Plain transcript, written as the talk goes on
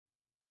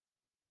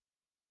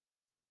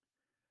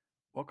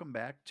Welcome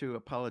back to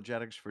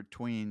Apologetics for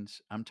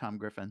Tweens. I'm Tom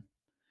Griffin.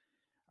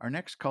 Our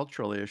next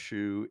cultural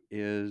issue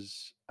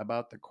is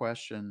about the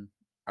question: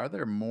 are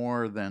there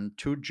more than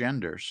two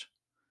genders?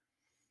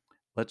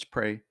 Let's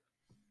pray.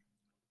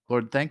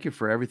 Lord, thank you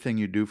for everything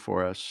you do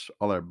for us,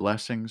 all our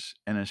blessings,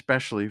 and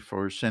especially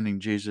for sending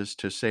Jesus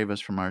to save us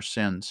from our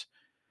sins.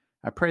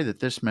 I pray that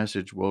this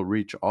message will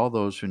reach all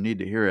those who need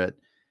to hear it,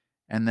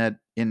 and that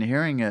in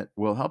hearing it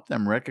will help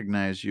them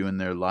recognize you in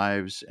their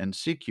lives and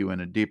seek you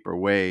in a deeper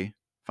way,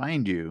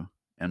 find you,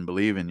 and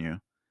believe in you.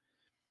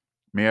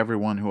 May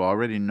everyone who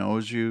already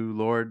knows you,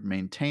 Lord,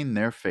 maintain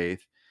their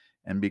faith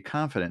and be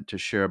confident to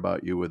share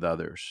about you with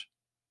others.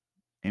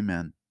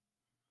 Amen.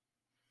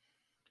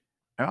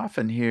 I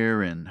often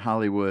hear in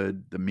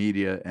Hollywood, the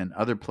media, and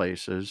other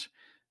places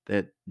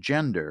that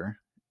gender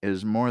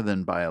is more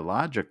than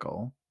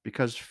biological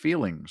because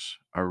feelings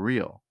are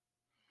real.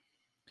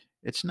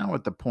 It's now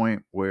at the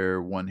point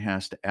where one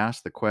has to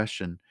ask the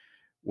question: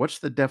 what's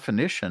the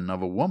definition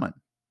of a woman?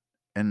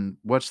 And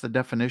what's the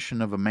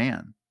definition of a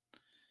man?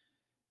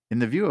 In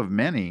the view of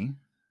many,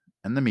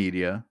 and the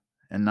media,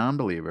 and non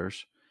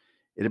believers,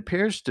 it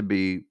appears to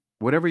be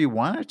whatever you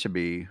want it to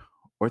be,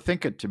 or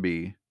think it to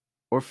be,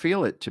 or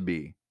feel it to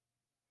be.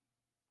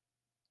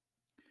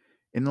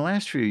 In the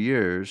last few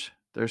years,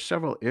 there are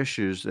several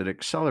issues that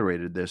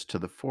accelerated this to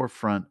the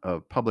forefront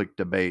of public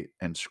debate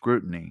and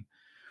scrutiny.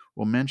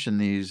 We'll mention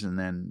these and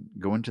then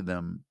go into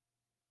them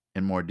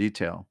in more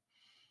detail.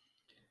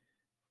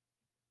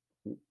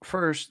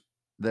 First,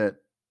 that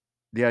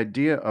the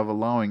idea of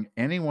allowing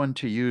anyone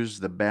to use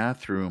the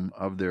bathroom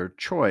of their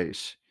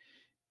choice,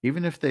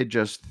 even if they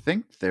just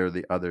think they're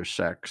the other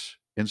sex,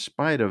 in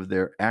spite of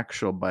their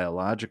actual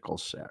biological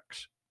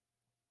sex.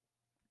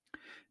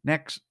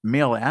 Next,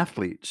 male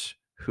athletes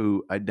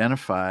who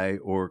identify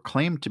or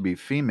claim to be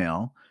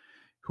female,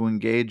 who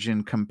engage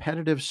in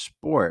competitive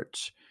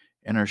sports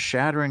and are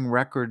shattering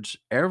records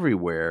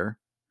everywhere,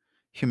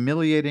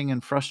 humiliating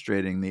and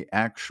frustrating the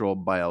actual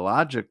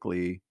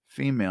biologically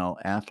female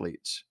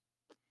athletes.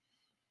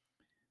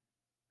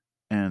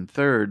 And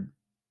third,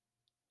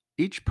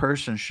 each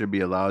person should be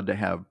allowed to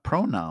have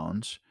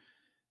pronouns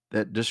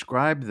that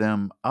describe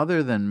them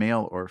other than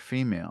male or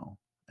female,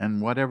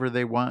 and whatever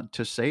they want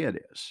to say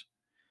it is.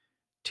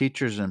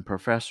 Teachers and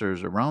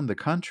professors around the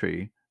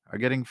country are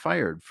getting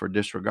fired for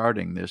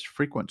disregarding this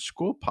frequent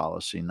school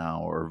policy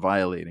now or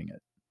violating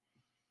it.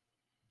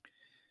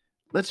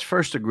 Let's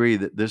first agree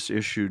that this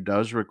issue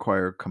does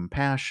require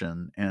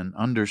compassion and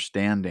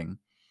understanding,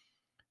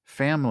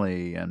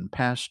 family and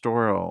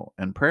pastoral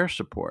and prayer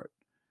support,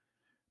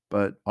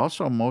 but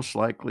also most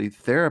likely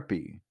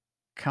therapy,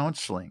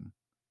 counseling,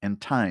 and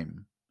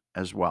time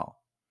as well.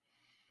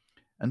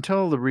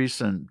 Until the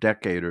recent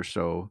decade or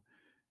so,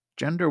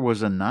 gender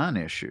was a non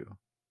issue.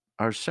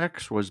 Our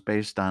sex was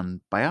based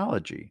on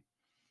biology.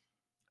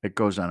 It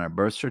goes on our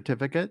birth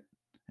certificate,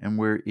 and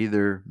we're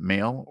either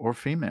male or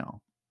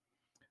female.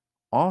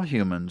 All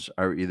humans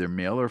are either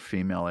male or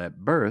female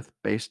at birth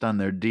based on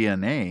their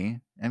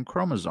DNA and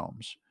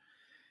chromosomes.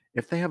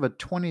 If they have a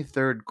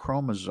 23rd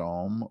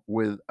chromosome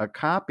with a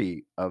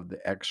copy of the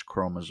X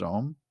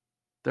chromosome,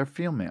 they're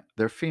female.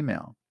 They're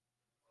female.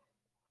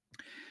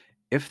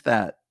 If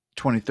that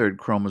 23rd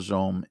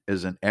chromosome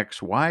is an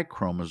XY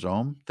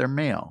chromosome, they're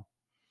male.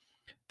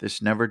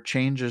 This never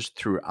changes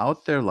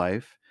throughout their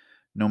life,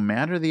 no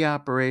matter the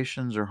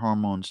operations or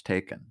hormones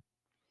taken.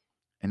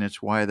 And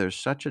it's why there's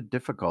such a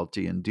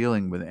difficulty in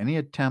dealing with any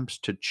attempts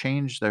to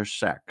change their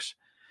sex.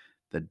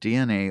 The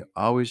DNA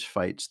always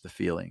fights the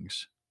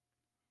feelings.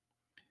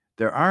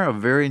 There are a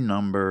very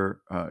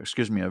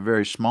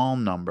small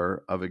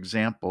number of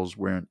examples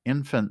where an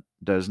infant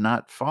does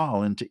not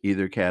fall into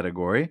either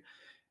category,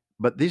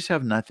 but these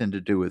have nothing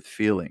to do with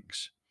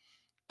feelings.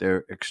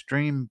 They're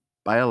extreme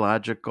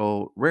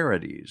biological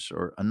rarities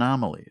or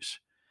anomalies.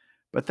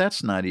 But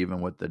that's not even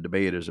what the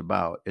debate is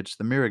about. It's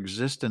the mere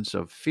existence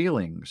of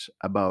feelings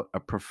about a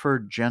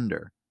preferred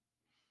gender.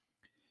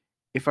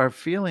 If our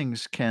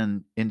feelings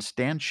can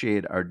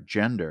instantiate our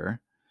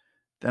gender,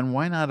 then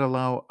why not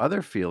allow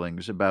other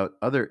feelings about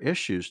other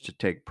issues to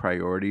take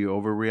priority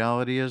over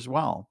reality as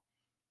well?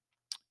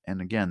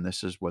 And again,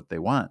 this is what they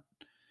want.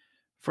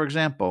 For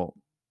example,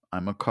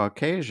 I'm a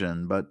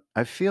Caucasian, but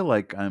I feel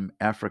like I'm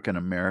African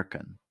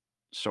American,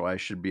 so I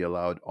should be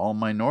allowed all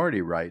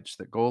minority rights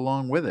that go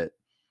along with it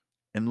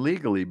and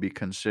legally be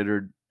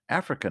considered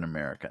African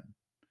American.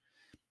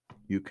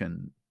 You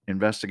can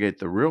investigate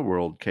the real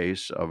world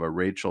case of a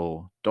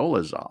Rachel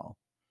Dolezal.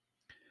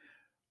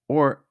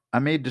 Or I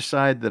may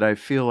decide that I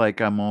feel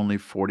like I'm only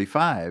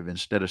 45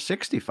 instead of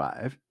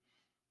 65,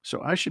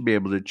 so I should be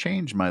able to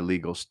change my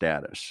legal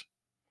status.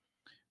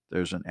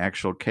 There's an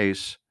actual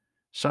case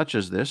such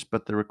as this,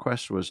 but the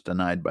request was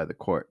denied by the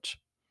courts.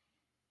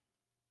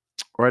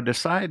 Or I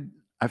decide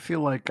I feel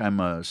like I'm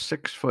a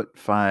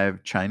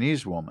 6'5"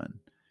 Chinese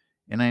woman,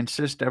 and I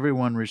insist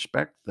everyone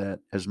respect that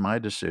as my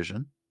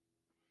decision.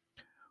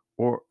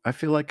 Or I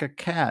feel like a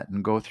cat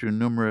and go through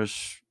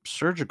numerous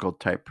surgical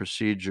type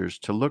procedures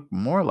to look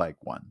more like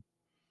one.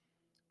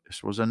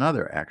 This was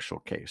another actual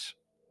case.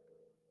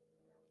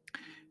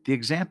 The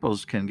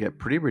examples can get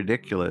pretty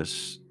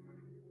ridiculous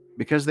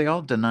because they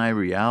all deny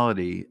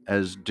reality,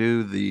 as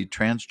do the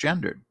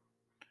transgendered.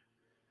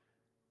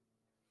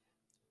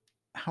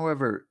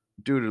 However,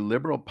 due to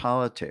liberal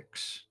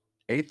politics,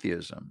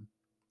 atheism,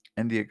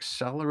 and the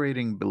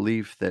accelerating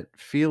belief that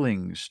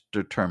feelings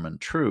determine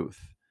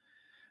truth,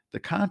 the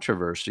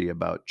controversy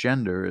about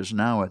gender is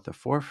now at the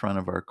forefront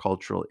of our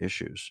cultural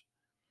issues.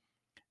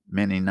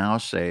 Many now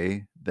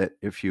say that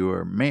if you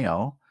are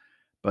male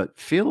but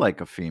feel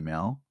like a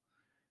female,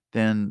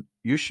 then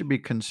you should be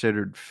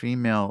considered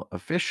female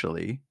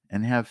officially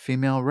and have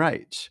female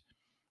rights,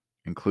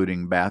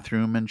 including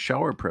bathroom and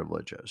shower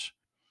privileges,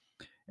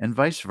 and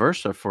vice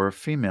versa for a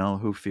female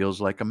who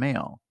feels like a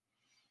male.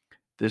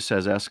 This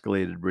has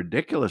escalated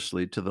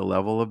ridiculously to the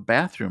level of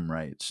bathroom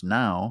rights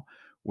now,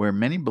 where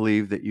many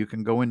believe that you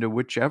can go into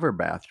whichever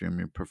bathroom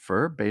you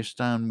prefer based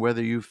on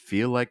whether you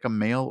feel like a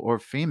male or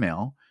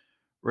female,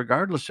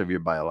 regardless of your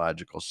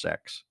biological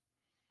sex.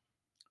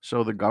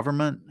 So the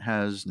government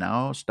has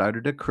now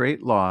started to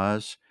create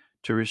laws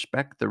to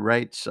respect the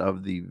rights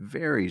of the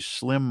very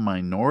slim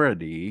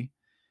minority,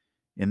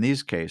 in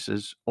these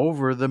cases,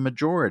 over the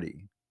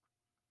majority.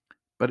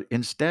 But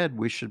instead,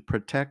 we should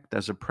protect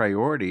as a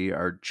priority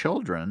our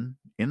children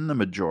in the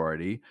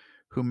majority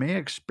who may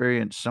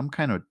experience some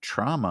kind of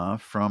trauma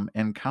from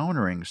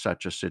encountering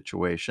such a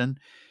situation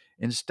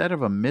instead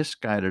of a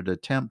misguided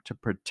attempt to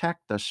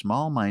protect the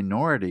small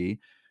minority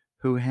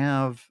who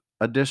have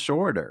a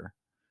disorder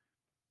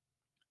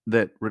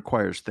that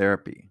requires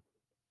therapy.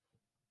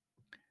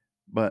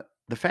 But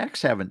the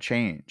facts haven't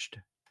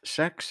changed.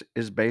 Sex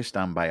is based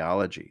on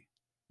biology,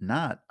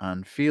 not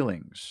on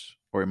feelings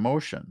or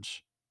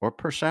emotions or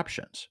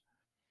perceptions.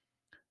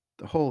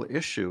 The whole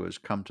issue has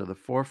come to the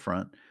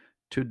forefront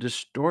to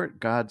distort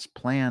God's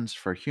plans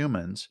for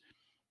humans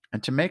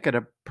and to make it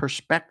a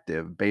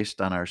perspective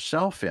based on our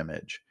self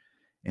image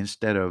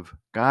instead of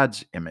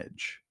God's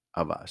image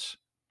of us.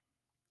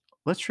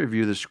 Let's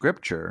review the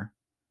scripture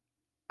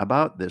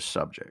about this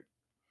subject.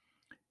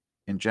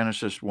 In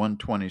Genesis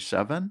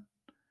 1:27,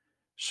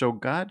 so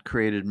God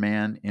created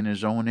man in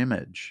his own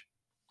image.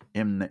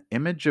 In the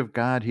image of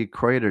God he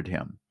created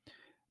him,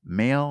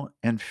 male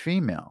and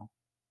female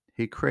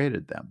he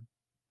created them.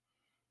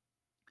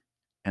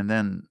 And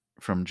then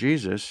from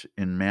Jesus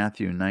in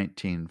Matthew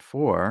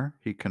 19:4,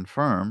 he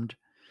confirmed,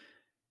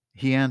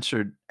 he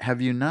answered,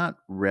 have you not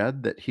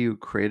read that he who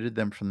created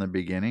them from the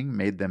beginning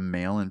made them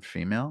male and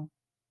female?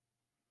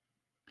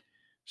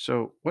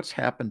 So, what's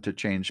happened to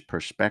change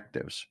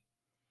perspectives?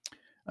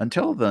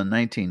 Until the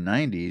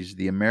 1990s,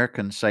 the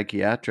American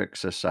Psychiatric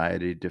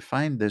Society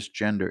defined this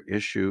gender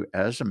issue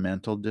as a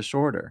mental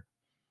disorder.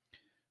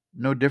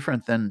 No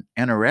different than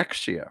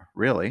anorexia,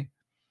 really.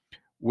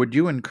 Would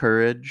you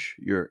encourage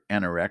your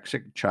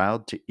anorexic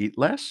child to eat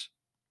less?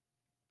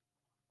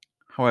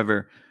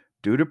 However,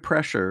 due to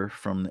pressure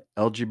from the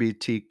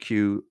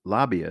LGBTQ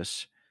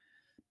lobbyists,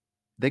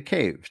 they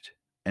caved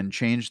and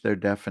changed their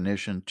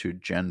definition to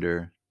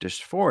gender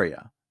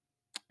dysphoria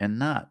and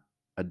not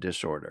a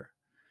disorder.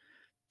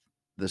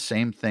 The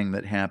same thing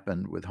that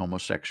happened with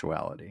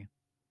homosexuality.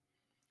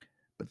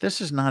 But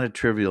this is not a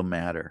trivial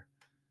matter.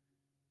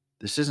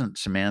 This isn't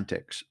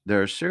semantics.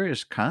 There are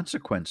serious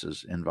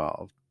consequences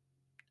involved.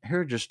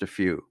 Here are just a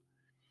few.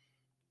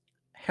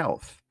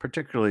 Health,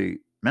 particularly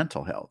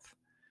mental health.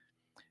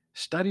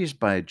 Studies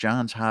by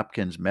Johns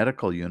Hopkins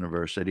Medical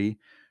University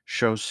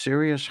show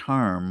serious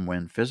harm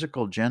when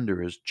physical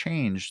gender is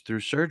changed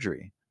through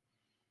surgery.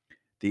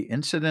 The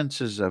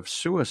incidences of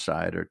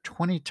suicide are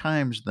 20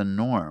 times the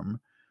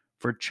norm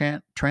for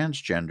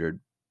transgendered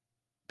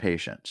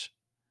patients,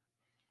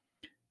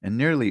 and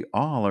nearly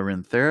all are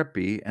in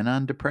therapy and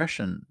on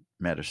depression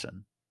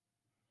medicine.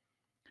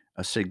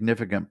 A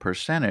significant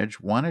percentage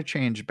want to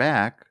change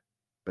back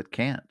but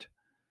can't.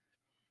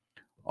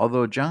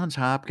 Although Johns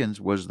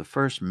Hopkins was the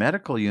first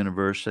medical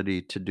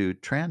university to do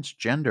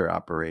transgender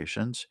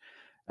operations,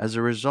 as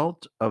a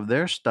result of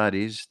their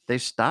studies, they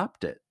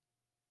stopped it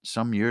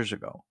some years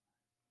ago.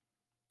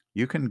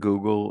 You can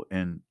Google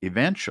and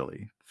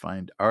eventually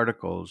find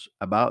articles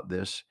about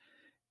this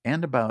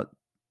and about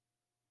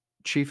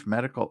Chief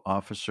Medical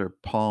Officer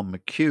Paul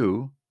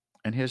McHugh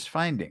and his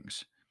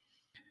findings.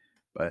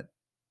 But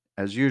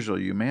as usual,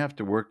 you may have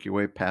to work your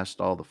way past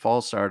all the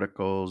false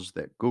articles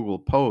that Google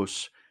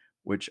posts,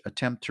 which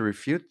attempt to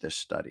refute this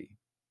study.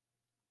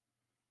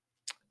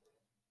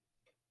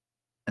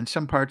 And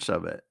some parts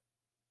of it,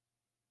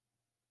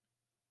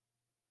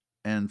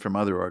 and from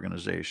other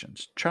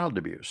organizations. Child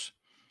abuse.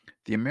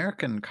 The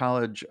American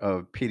College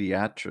of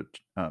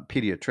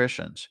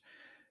Pediatricians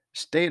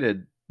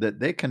stated that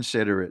they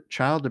consider it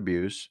child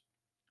abuse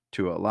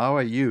to allow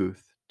a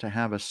youth to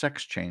have a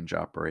sex change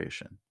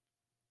operation.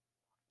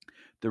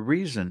 The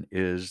reason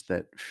is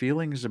that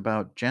feelings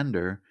about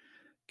gender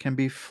can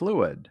be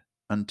fluid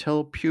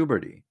until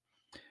puberty,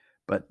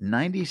 but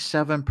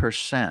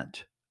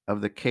 97%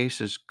 of the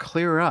cases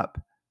clear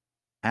up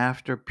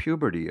after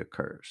puberty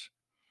occurs.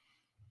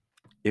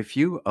 If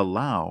you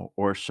allow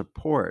or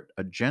support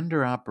a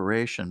gender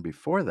operation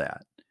before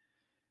that,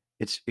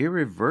 it's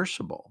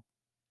irreversible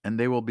and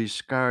they will be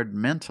scarred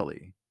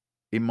mentally,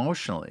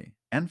 emotionally,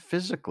 and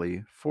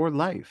physically for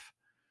life.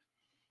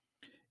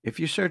 If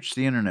you search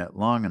the internet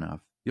long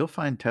enough, you'll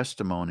find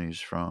testimonies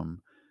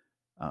from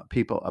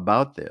people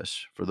about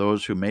this for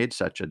those who made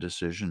such a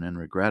decision and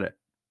regret it.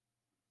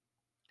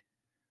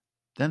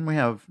 Then we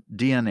have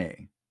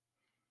DNA.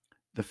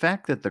 The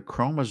fact that the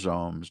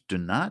chromosomes do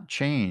not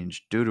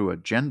change due to a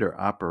gender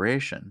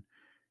operation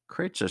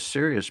creates a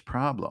serious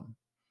problem.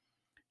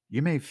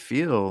 You may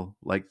feel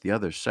like the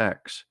other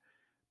sex,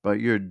 but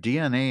your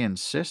DNA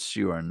insists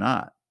you are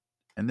not,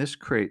 and this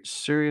creates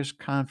serious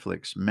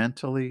conflicts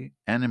mentally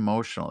and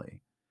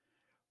emotionally.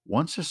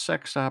 Once a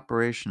sex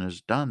operation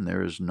is done,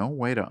 there is no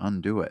way to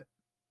undo it.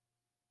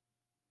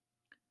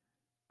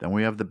 Then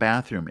we have the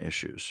bathroom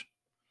issues.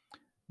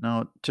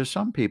 Now, to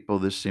some people,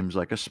 this seems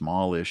like a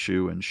small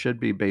issue and should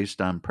be based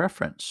on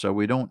preference so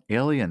we don't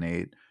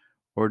alienate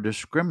or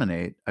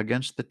discriminate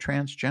against the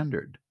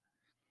transgendered.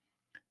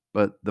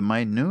 But the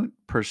minute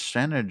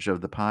percentage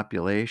of the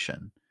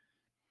population,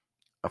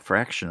 a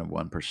fraction of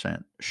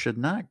 1%, should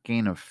not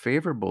gain a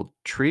favorable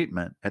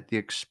treatment at the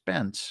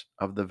expense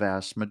of the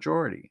vast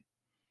majority.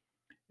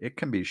 It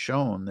can be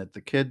shown that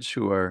the kids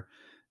who are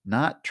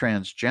not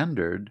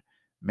transgendered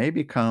may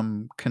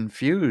become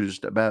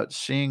confused about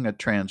seeing a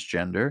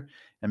transgender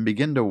and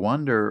begin to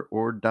wonder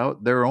or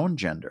doubt their own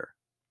gender.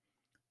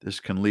 This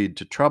can lead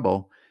to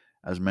trouble,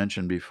 as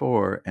mentioned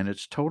before, and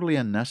it's totally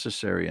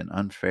unnecessary and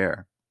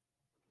unfair.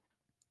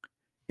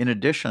 In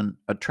addition,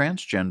 a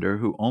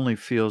transgender who only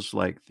feels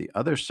like the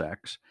other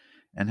sex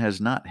and has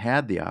not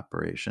had the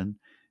operation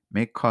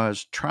may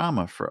cause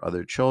trauma for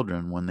other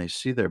children when they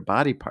see their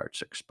body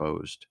parts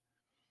exposed.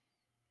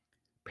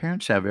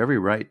 Parents have every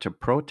right to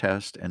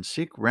protest and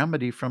seek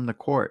remedy from the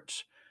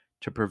courts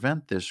to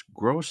prevent this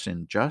gross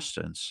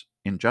injustice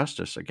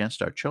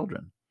against our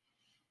children.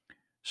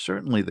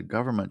 Certainly, the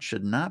government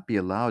should not be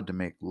allowed to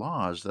make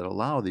laws that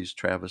allow these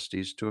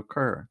travesties to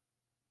occur.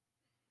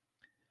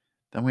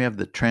 Then we have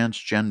the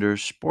transgender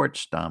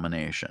sports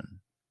domination.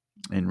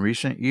 In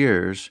recent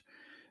years,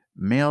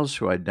 males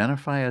who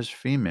identify as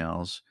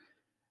females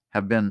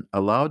have been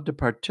allowed to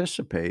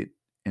participate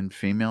in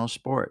female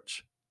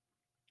sports.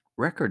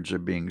 Records are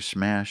being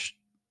smashed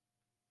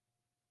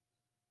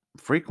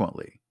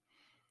frequently.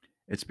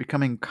 It's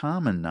becoming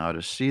common now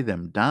to see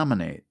them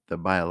dominate the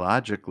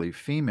biologically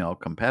female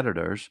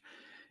competitors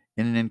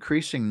in an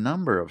increasing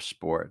number of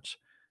sports,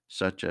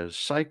 such as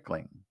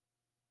cycling,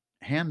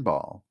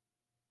 handball,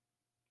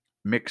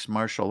 mixed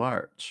martial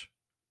arts,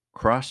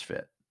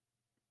 CrossFit,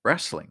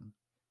 wrestling,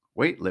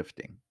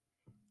 weightlifting,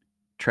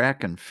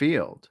 track and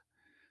field,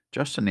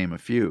 just to name a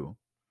few.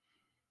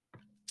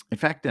 In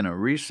fact, in a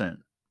recent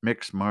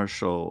mixed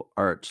martial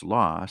arts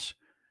loss,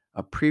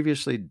 a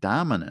previously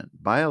dominant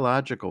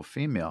biological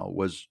female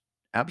was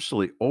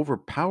absolutely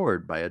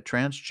overpowered by a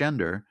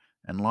transgender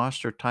and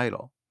lost her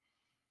title.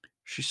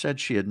 She said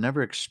she had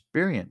never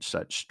experienced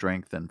such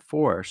strength and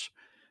force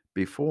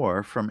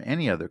before from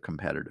any other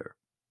competitor.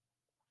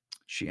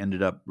 She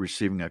ended up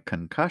receiving a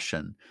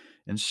concussion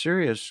and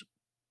serious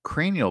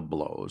cranial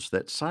blows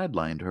that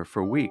sidelined her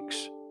for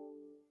weeks.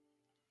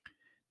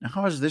 Now,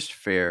 how is this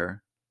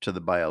fair to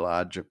the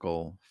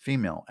biological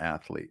female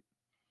athlete?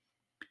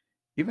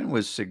 Even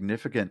with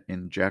significant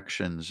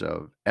injections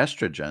of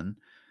estrogen,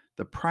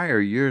 the prior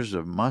years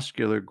of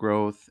muscular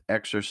growth,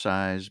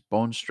 exercise,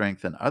 bone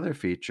strength, and other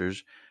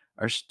features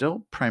are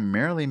still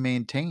primarily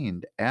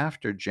maintained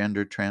after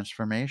gender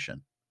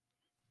transformation.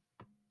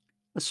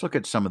 Let's look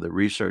at some of the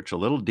research a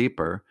little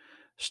deeper,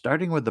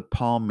 starting with the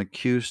Paul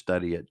McHugh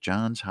study at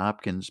Johns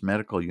Hopkins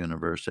Medical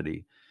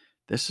University.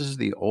 This is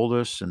the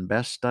oldest and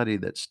best study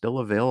that's still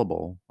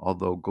available,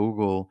 although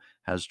Google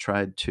has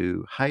tried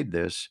to hide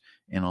this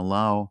and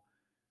allow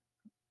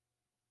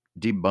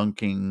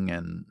debunking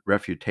and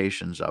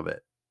refutations of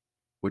it,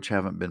 which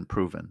haven't been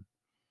proven.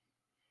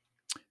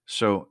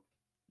 So,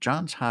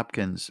 Johns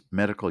Hopkins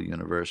Medical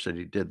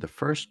University did the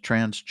first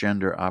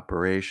transgender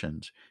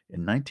operations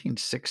in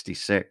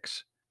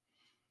 1966,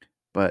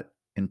 but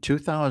in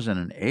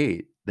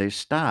 2008, they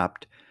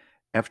stopped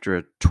after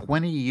a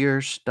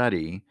 20-year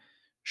study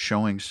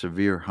showing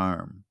severe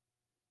harm.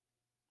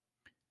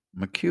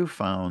 McHugh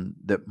found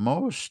that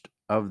most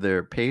of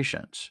their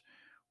patients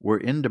were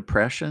in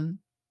depression,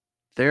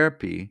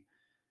 therapy,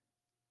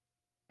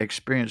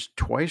 experienced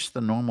twice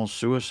the normal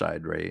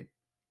suicide rate,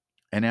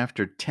 and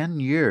after 10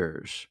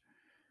 years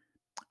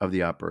of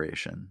the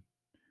operation,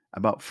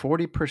 about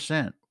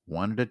 40%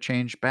 wanted to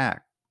change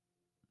back,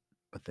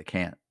 but they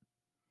can't.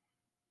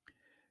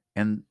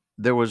 And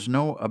there was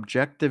no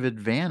objective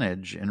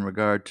advantage in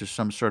regard to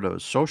some sort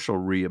of social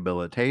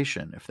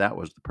rehabilitation, if that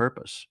was the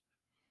purpose.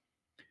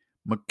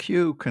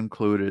 McHugh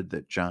concluded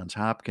that Johns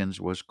Hopkins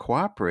was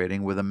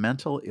cooperating with a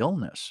mental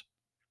illness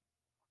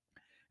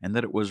and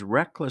that it was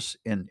reckless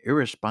and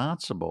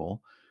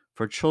irresponsible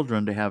for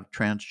children to have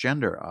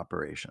transgender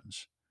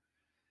operations.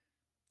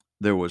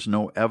 There was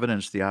no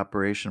evidence the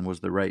operation was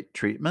the right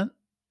treatment,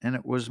 and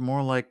it was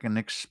more like an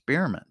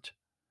experiment.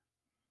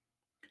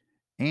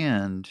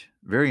 And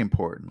Very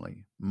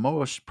importantly,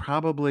 most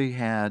probably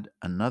had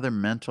another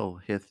mental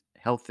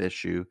health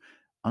issue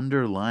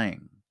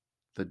underlying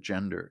the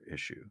gender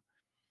issue.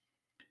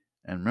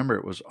 And remember,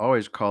 it was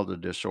always called a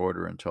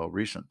disorder until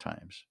recent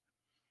times.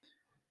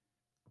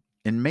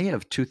 In May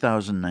of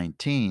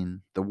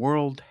 2019, the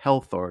World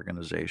Health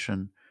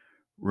Organization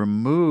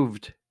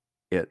removed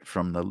it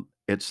from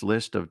its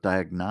list of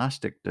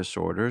diagnostic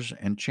disorders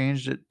and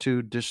changed it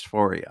to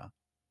dysphoria.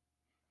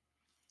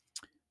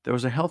 There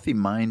was a Healthy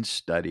Minds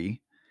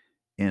study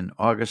in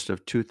August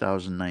of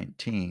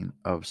 2019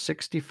 of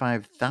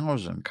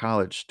 65,000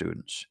 college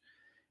students,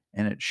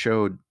 and it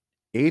showed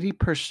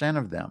 80%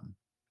 of them,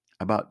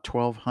 about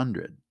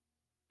 1,200,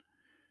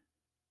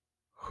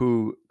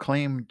 who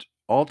claimed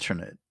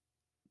alternate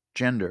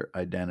gender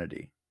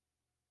identity.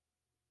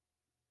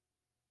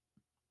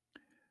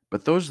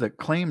 But those that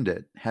claimed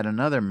it had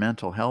another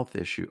mental health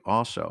issue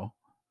also,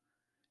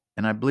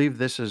 and I believe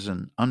this is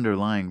an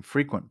underlying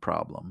frequent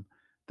problem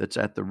that's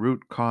at the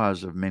root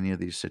cause of many of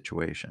these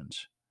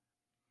situations.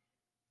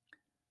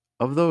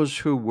 Of those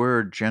who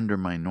were gender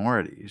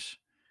minorities,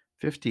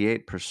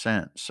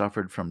 58%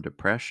 suffered from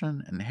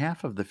depression, and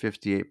half of the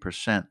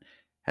 58%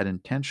 had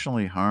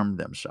intentionally harmed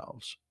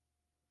themselves.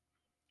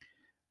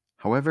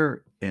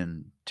 However,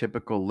 in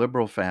typical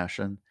liberal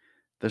fashion,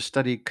 the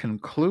study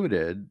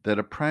concluded that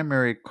a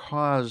primary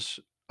cause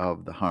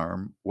of the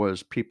harm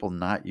was people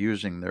not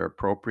using their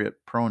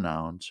appropriate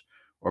pronouns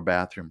or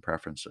bathroom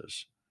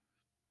preferences.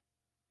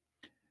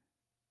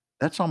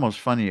 That's almost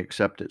funny,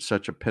 except it's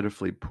such a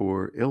pitifully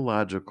poor,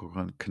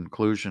 illogical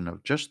conclusion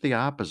of just the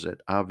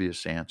opposite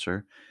obvious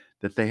answer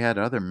that they had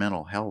other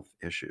mental health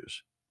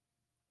issues.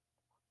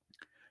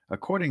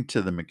 According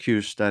to the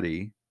McHugh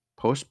study,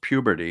 post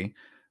puberty,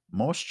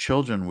 most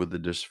children with the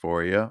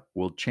dysphoria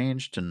will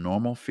change to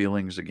normal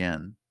feelings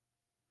again.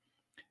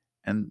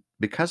 And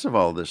because of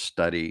all this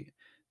study,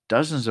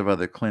 dozens of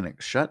other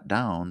clinics shut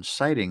down,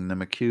 citing the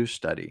McHugh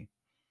study.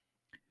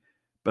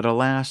 But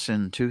alas,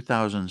 in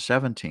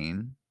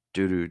 2017,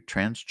 due to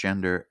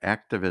transgender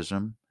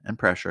activism and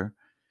pressure,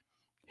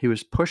 he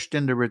was pushed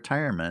into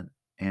retirement,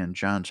 and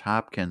Johns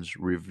Hopkins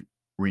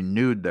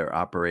renewed their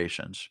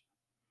operations.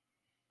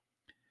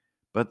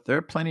 But there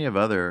are plenty of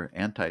other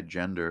anti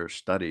gender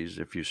studies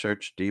if you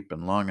search deep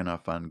and long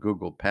enough on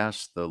Google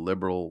past the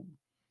liberal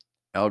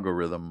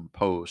algorithm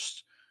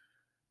posts.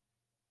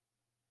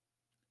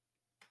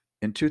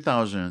 In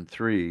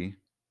 2003,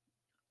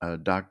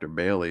 Dr.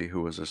 Bailey,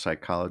 who was a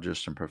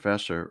psychologist and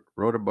professor,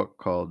 wrote a book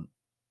called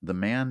The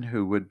Man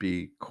Who Would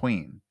Be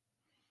Queen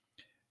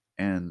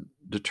and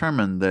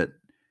determined that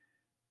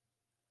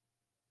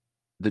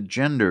the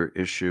gender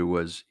issue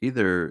was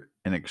either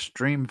an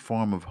extreme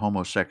form of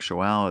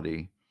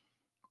homosexuality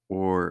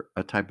or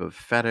a type of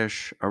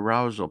fetish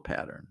arousal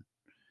pattern.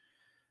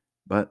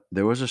 But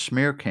there was a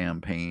smear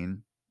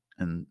campaign,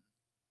 and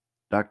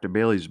Dr.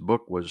 Bailey's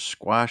book was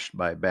squashed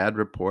by bad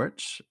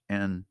reports,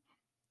 and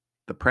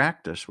the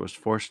practice was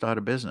forced out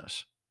of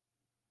business.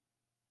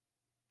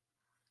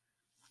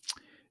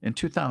 In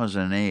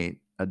 2008,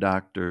 a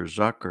Dr.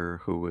 Zucker,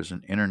 who was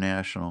an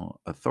international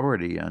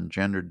authority on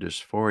gender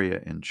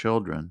dysphoria in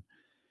children,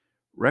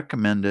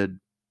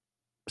 recommended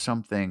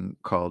something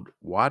called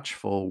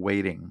watchful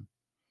waiting,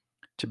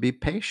 to be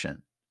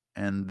patient,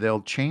 and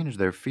they'll change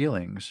their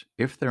feelings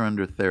if they're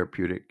under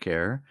therapeutic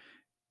care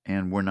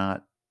and we're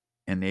not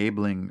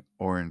enabling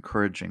or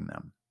encouraging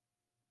them.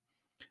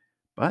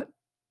 But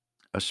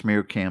a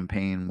smear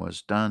campaign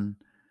was done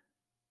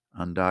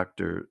on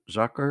Dr.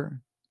 Zucker,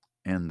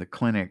 and the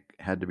clinic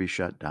had to be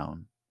shut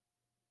down.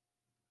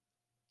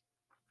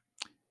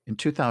 In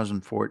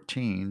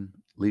 2014,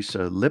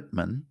 Lisa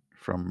Lipman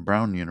from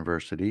Brown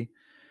University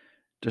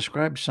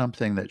described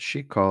something that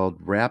she called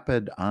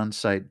rapid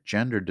on-site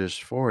gender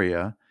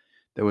dysphoria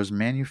that was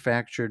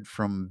manufactured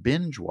from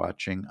binge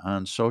watching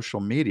on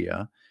social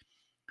media,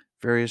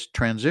 various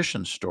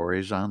transition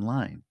stories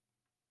online.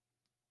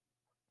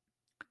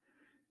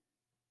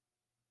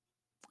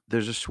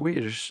 There's a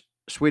Swedish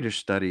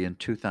study in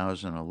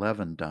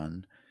 2011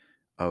 done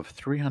of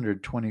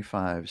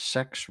 325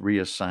 sex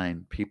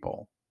reassigned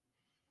people,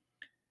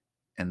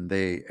 and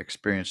they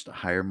experienced a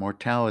higher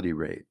mortality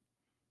rate,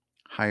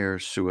 higher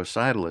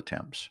suicidal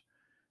attempts,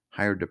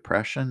 higher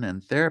depression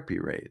and therapy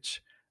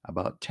rates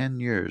about 10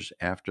 years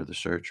after the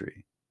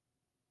surgery.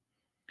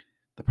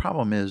 The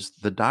problem is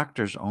the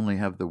doctors only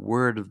have the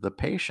word of the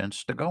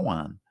patients to go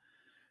on.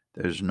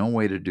 There's no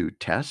way to do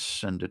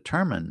tests and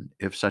determine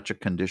if such a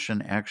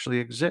condition actually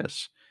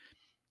exists.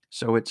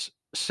 So it's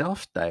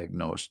self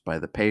diagnosed by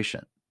the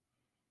patient.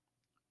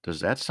 Does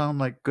that sound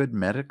like good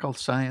medical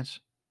science?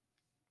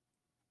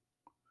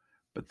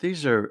 But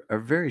these are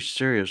very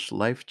serious,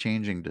 life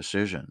changing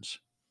decisions.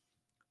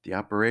 The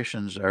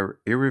operations are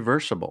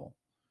irreversible.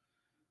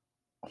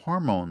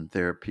 Hormone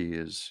therapy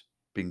is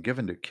being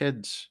given to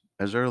kids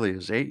as early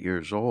as 8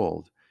 years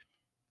old,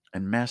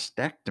 and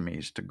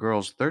mastectomies to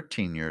girls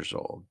 13 years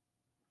old.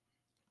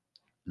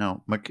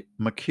 Now,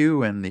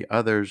 McHugh and the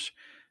others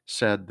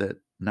said that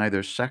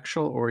neither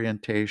sexual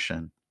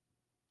orientation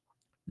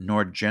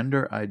nor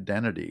gender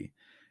identity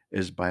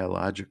is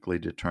biologically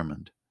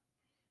determined.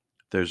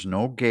 There's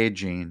no gay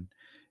gene,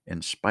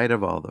 in spite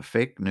of all the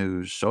fake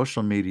news,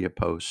 social media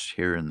posts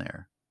here and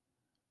there.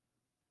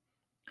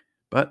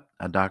 But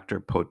a Dr.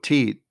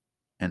 Poteet,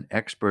 an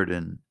expert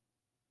in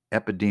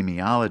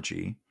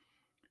epidemiology,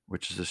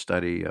 which is a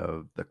study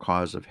of the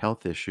cause of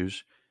health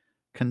issues,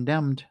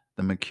 condemned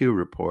the McHugh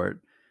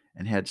report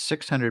and had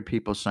 600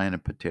 people sign a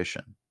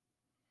petition.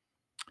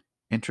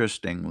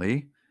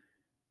 Interestingly,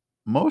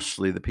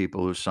 mostly the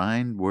people who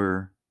signed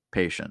were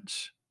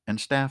patients and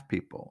staff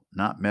people,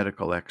 not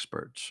medical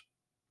experts.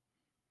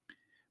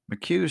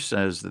 McHugh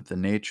says that the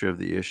nature of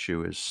the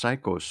issue is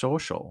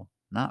psychosocial,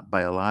 not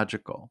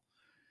biological.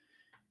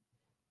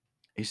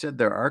 He said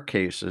there are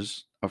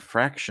cases, a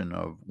fraction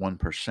of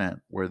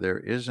 1%, where there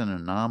is an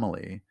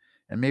anomaly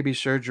and maybe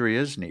surgery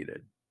is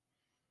needed.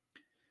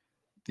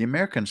 The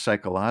American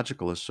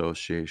Psychological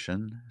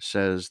Association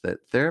says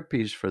that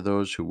therapies for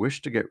those who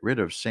wish to get rid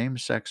of same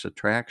sex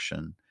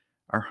attraction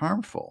are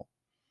harmful,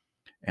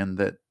 and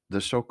that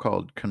the so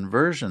called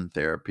conversion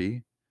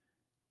therapy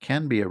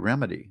can be a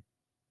remedy.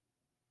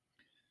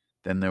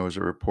 Then there was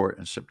a report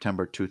in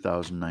September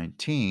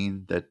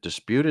 2019 that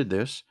disputed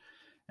this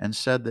and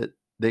said that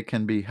they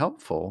can be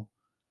helpful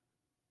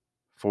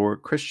for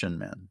Christian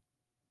men.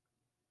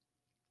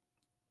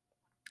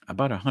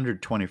 About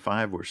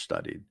 125 were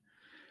studied,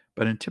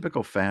 but in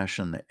typical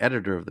fashion, the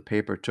editor of the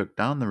paper took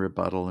down the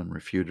rebuttal and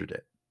refuted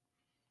it.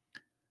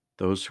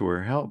 Those who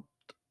were helped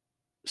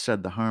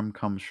said the harm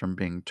comes from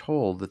being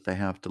told that they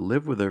have to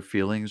live with their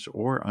feelings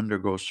or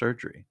undergo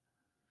surgery.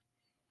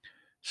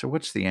 So,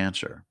 what's the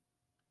answer?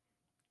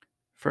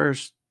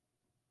 First,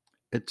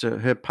 it's a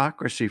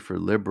hypocrisy for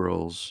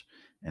liberals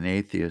and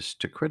atheists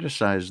to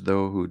criticize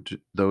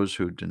those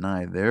who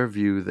deny their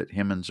view that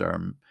humans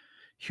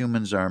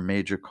are a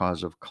major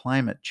cause of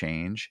climate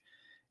change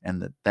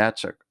and that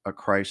that's a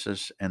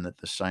crisis and that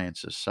the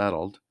science is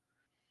settled.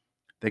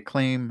 They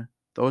claim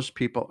those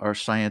people are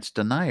science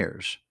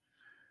deniers,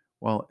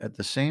 while at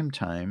the same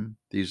time,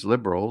 these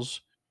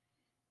liberals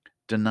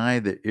deny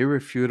the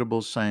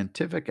irrefutable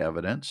scientific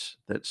evidence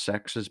that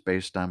sex is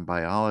based on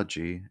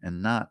biology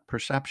and not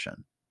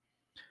perception.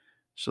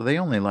 So they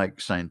only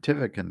like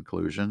scientific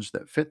conclusions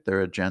that fit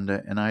their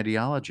agenda and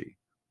ideology.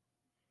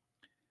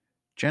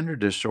 Gender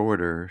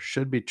disorder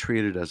should be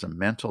treated as a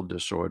mental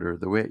disorder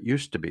the way it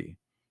used to be,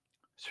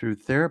 through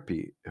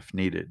therapy if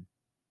needed.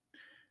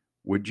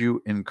 Would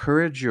you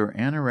encourage your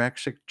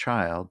anorexic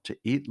child to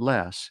eat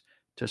less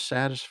to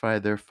satisfy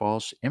their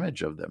false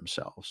image of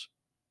themselves?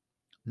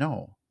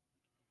 No.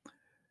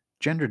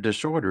 Gender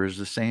disorder is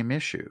the same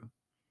issue.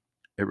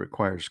 It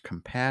requires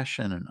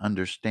compassion and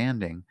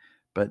understanding,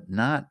 but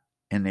not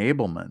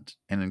enablement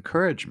and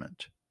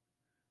encouragement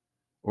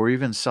or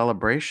even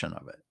celebration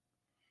of it.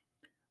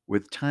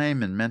 With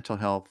time and mental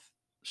health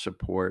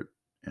support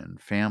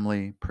and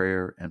family,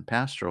 prayer, and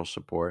pastoral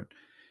support,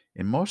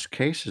 in most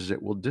cases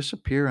it will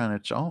disappear on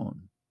its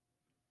own.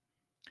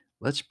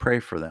 Let's pray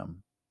for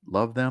them,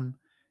 love them,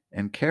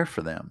 and care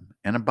for them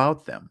and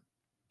about them,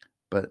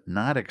 but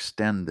not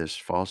extend this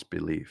false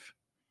belief.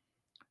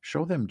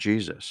 Show them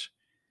Jesus.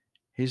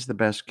 He's the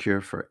best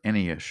cure for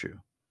any issue.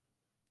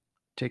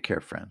 Take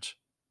care, friends.